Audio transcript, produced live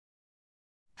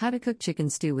How to cook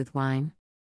chicken stew with wine.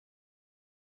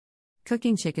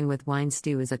 Cooking chicken with wine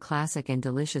stew is a classic and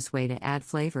delicious way to add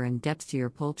flavor and depth to your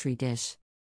poultry dish.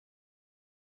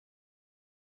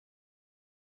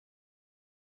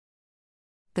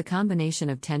 The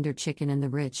combination of tender chicken and the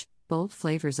rich, bold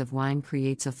flavors of wine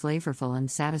creates a flavorful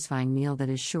and satisfying meal that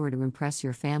is sure to impress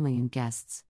your family and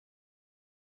guests.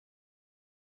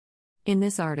 In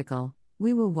this article,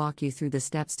 we will walk you through the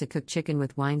steps to cook chicken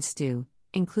with wine stew,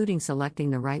 including selecting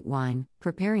the right wine,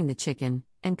 preparing the chicken,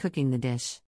 and cooking the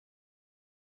dish.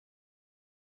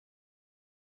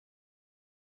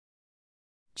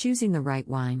 Choosing the right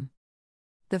wine.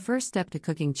 The first step to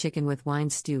cooking chicken with wine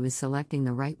stew is selecting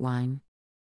the right wine.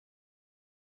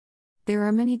 There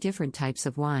are many different types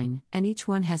of wine, and each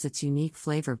one has its unique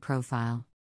flavor profile.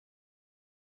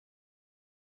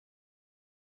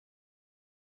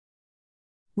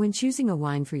 When choosing a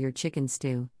wine for your chicken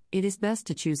stew, it is best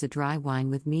to choose a dry wine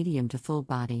with medium to full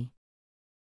body.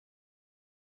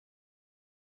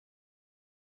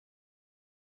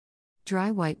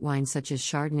 Dry white wine such as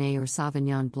Chardonnay or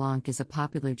Sauvignon Blanc is a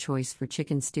popular choice for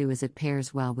chicken stew as it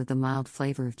pairs well with the mild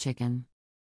flavor of chicken.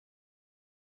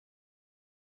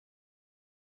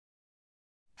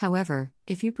 However,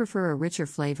 if you prefer a richer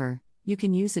flavor, you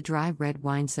can use a dry red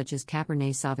wine such as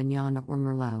Cabernet Sauvignon or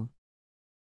Merlot.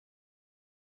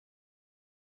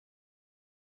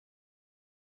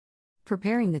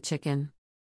 Preparing the chicken.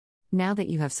 Now that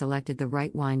you have selected the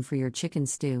right wine for your chicken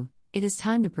stew, it is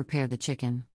time to prepare the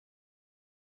chicken.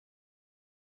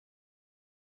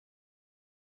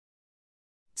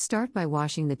 Start by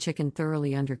washing the chicken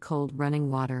thoroughly under cold running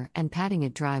water and patting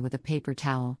it dry with a paper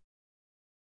towel.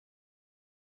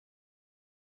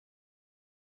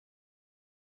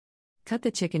 Cut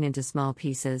the chicken into small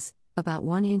pieces, about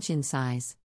 1 inch in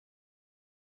size.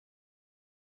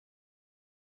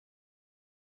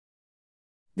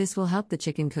 This will help the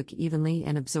chicken cook evenly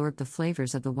and absorb the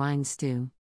flavors of the wine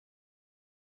stew.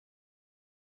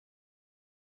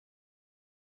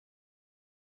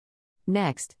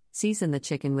 Next, season the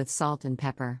chicken with salt and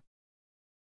pepper.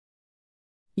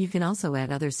 You can also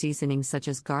add other seasonings such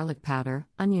as garlic powder,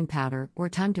 onion powder, or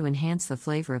thyme to enhance the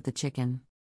flavor of the chicken.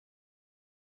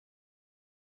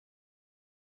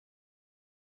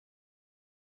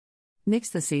 Mix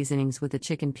the seasonings with the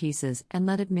chicken pieces and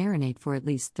let it marinate for at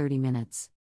least 30 minutes.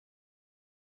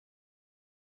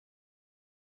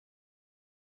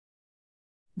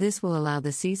 This will allow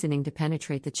the seasoning to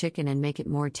penetrate the chicken and make it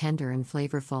more tender and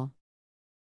flavorful.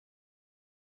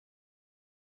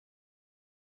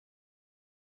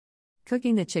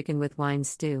 Cooking the chicken with wine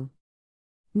stew.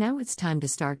 Now it's time to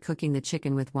start cooking the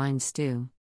chicken with wine stew.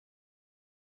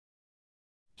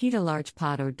 Heat a large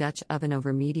pot or Dutch oven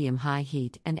over medium-high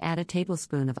heat and add a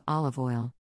tablespoon of olive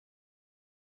oil.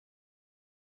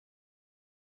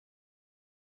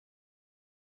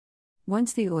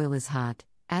 Once the oil is hot,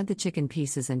 add the chicken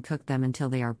pieces and cook them until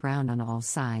they are brown on all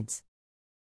sides.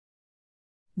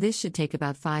 This should take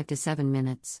about 5 to 7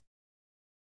 minutes.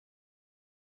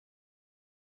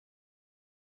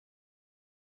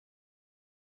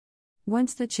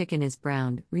 Once the chicken is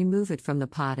browned, remove it from the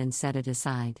pot and set it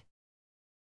aside.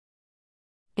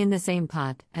 In the same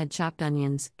pot, add chopped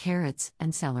onions, carrots,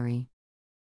 and celery.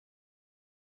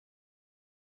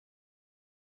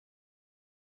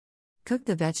 Cook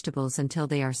the vegetables until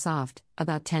they are soft,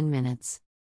 about 10 minutes.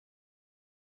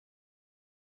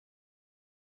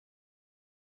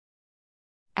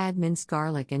 Add minced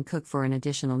garlic and cook for an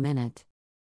additional minute.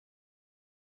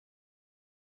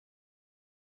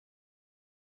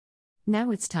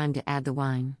 Now it's time to add the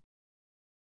wine.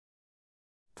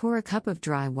 Pour a cup of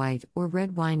dry white or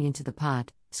red wine into the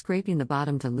pot, scraping the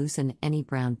bottom to loosen any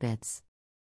brown bits.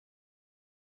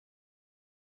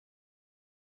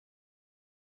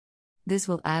 This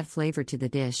will add flavor to the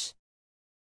dish.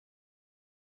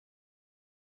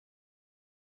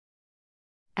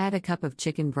 Add a cup of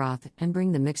chicken broth and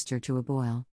bring the mixture to a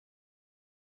boil.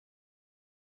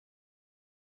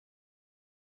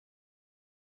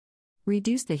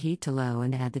 Reduce the heat to low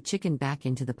and add the chicken back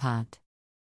into the pot.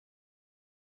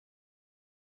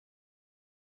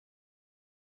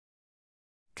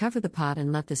 Cover the pot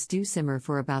and let the stew simmer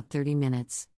for about 30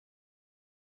 minutes.